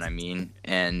better. You know what I mean?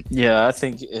 And yeah, I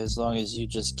think as long as you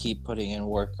just keep putting in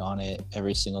work on it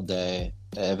every single day,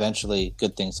 eventually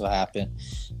good things will happen.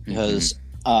 Because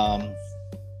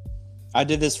I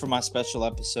did this for my special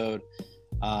episode,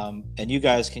 and you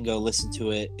guys can go listen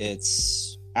to it.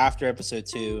 It's after episode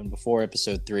 2 and before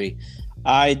episode 3.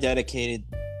 I dedicated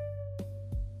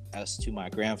us to my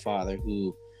grandfather,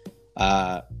 who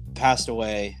passed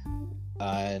away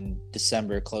in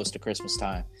December, close to Christmas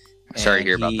time. Sorry to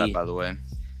hear about that, by the way.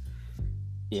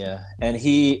 Yeah, and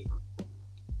he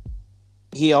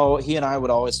and I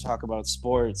would always talk about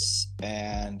sports,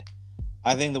 and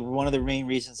I think one of the main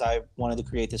reasons I wanted to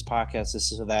create this podcast is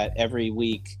so that every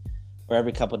week or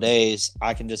every couple of days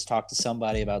I can just talk to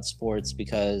somebody about sports,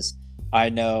 because I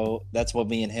know that's what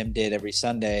me and him did every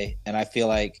Sunday, and I feel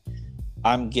like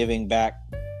I'm giving back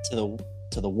to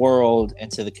the world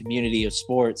and to the community of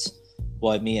sports.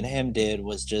 What me and him did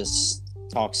was just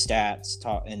talk stats,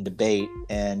 talk and debate,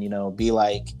 and be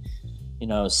like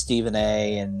Stephen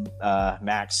A. and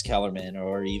Max Kellerman,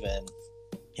 or even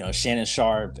Shannon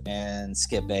Sharp and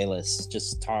Skip Bayless.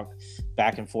 Just talk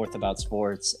back and forth about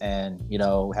sports and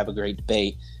have a great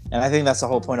debate. And I think that's the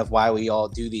whole point of why we all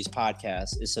do these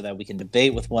podcasts, is so that we can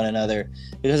debate with one another,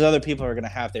 because other people are going to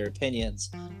have their opinions,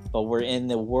 but we're in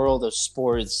the world of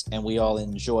sports and we all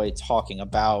enjoy talking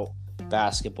about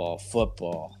basketball,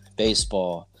 football,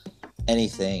 baseball,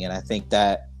 anything. And I think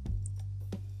that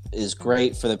is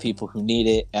great for the people who need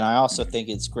it. And I also think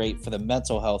it's great for the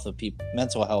mental health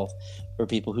for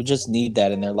people who just need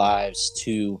that in their lives,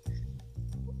 to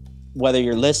whether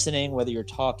you're listening, whether you're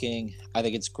talking. I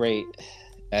think it's great.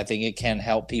 I think it can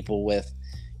help people with,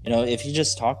 if you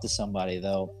just talk to somebody,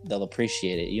 they'll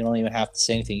appreciate it. You don't even have to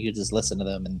say anything. You just listen to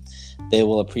them and they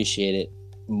will appreciate it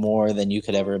more than you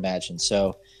could ever imagine.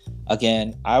 So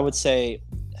again, I would say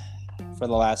for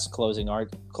the last closing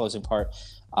part,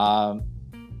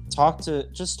 talk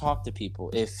to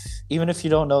people. Even if you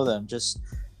don't know them, just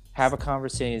have a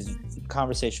conversation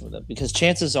with them, because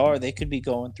chances are they could be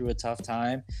going through a tough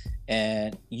time,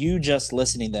 and you just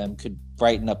listening to them could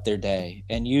brighten up their day,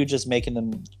 and you just making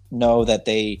them know that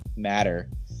they matter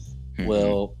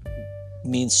will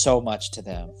mean so much to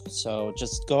them. So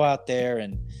just go out there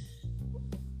and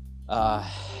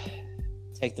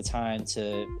take the time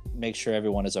to make sure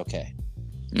everyone is okay.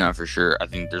 No, for sure. I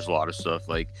think there's a lot of stuff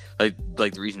like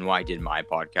the reason why I did my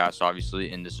podcast,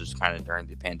 obviously, and this was kind of during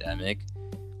the pandemic.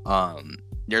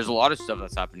 There's a lot of stuff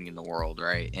that's happening in the world,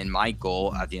 right? And my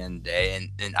goal at the end of the day,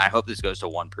 and I hope this goes to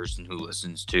one person who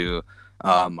listens to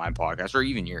my podcast, or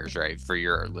even yours, right? For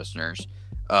your listeners,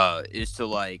 is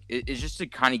to it's just to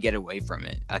kind of get away from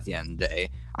it at the end of the day.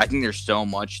 I think there's so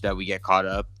much that we get caught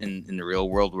up in the real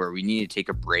world where we need to take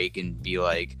a break and be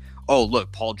like, oh,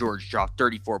 look, Paul George dropped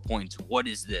 34 points. What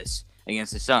is this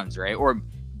against the Suns, right? Or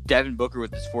Devin Booker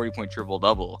with his 40-point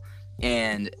triple-double.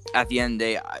 And at the end of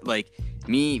the day, like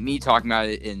me talking about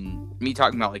it, and me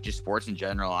talking about like just sports in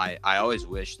general, I always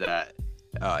wish that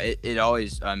it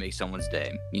always makes someone's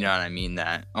day. You know what I mean?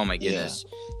 That, oh my goodness,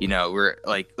 we're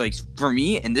like for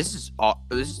me, and this is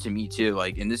to me too,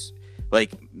 like in this,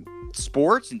 like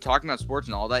sports and talking about sports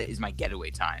and all that is my getaway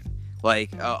time.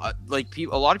 Like a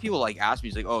lot of people like ask me,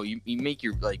 it's like, oh, you make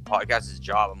your like podcast as a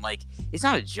job. I'm like, it's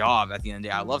not a job at the end of the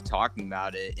day. I love talking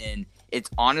about it, and it's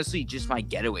honestly just my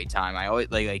getaway time. I always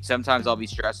like sometimes I'll be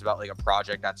stressed about like a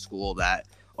project at school that,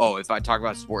 oh, if I talk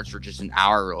about sports for just an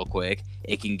hour real quick,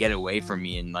 it can get away from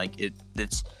me. And like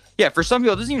it's for some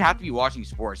people, it doesn't even have to be watching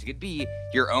sports. It could be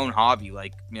your own hobby,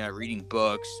 like reading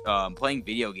books, playing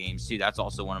video games too. That's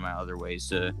also one of my other ways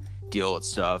to deal with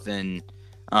stuff. And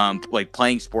like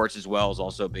playing sports as well is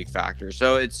also a big factor.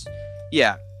 So it's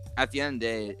at the end of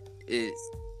the day,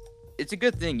 it's a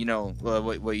good thing,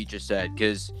 what you just said,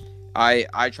 because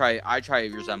I try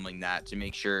resembling that to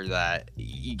make sure that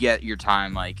you get your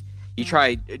time. Like you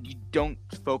don't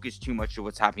focus too much on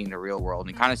what's happening in the real world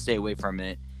and kind of stay away from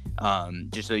it,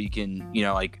 just so you can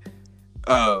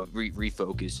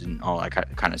refocus and all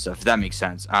that kind of stuff, if that makes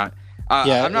sense.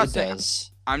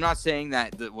 I'm not saying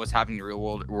that what's happening in the real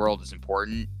world is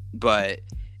important, but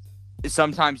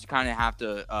sometimes you kind of have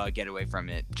to get away from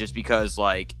it, just because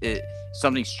like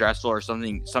something stressful or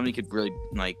something could really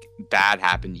like bad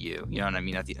happen to you. You know what I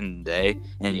mean? At the end of the day,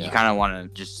 and you kind of want to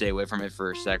just stay away from it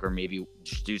for a sec, or maybe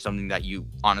just do something that you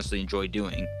honestly enjoy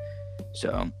doing.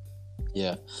 So,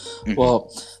 yeah.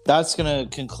 Well, that's gonna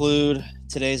conclude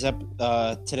today's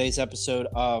episode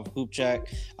of HoopJack.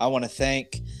 I want to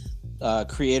thank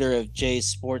creator of Jay's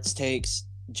Sports Takes,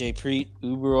 Jaypreet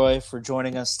Ubroy, for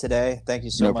joining us today. Thank you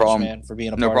so much, man, for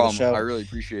being a part of the show. I really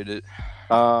appreciate it.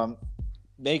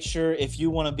 Make sure, if you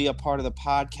want to be a part of the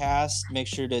podcast, make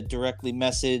sure to directly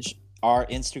message our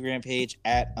Instagram page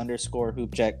at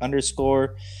 _HoopJack_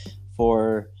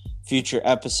 for future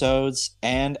episodes.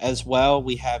 And as well,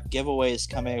 we have giveaways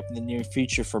coming up in the near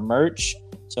future for merch.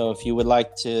 So if you would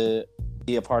like to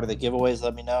be a part of the giveaways,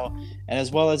 let me know. And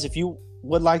as well as if you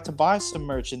would like to buy some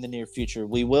merch in the near future,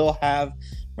 we will have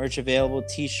merch available: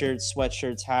 t-shirts,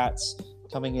 sweatshirts, hats,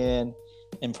 coming in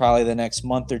probably the next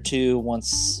month or two,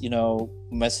 once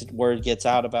word gets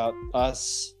out about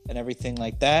us and everything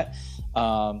like that.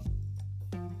 And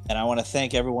I want to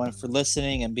thank everyone for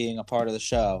listening and being a part of the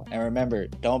show. And remember,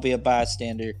 don't be a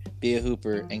bystander, be a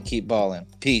hooper, and keep balling.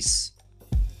 Peace.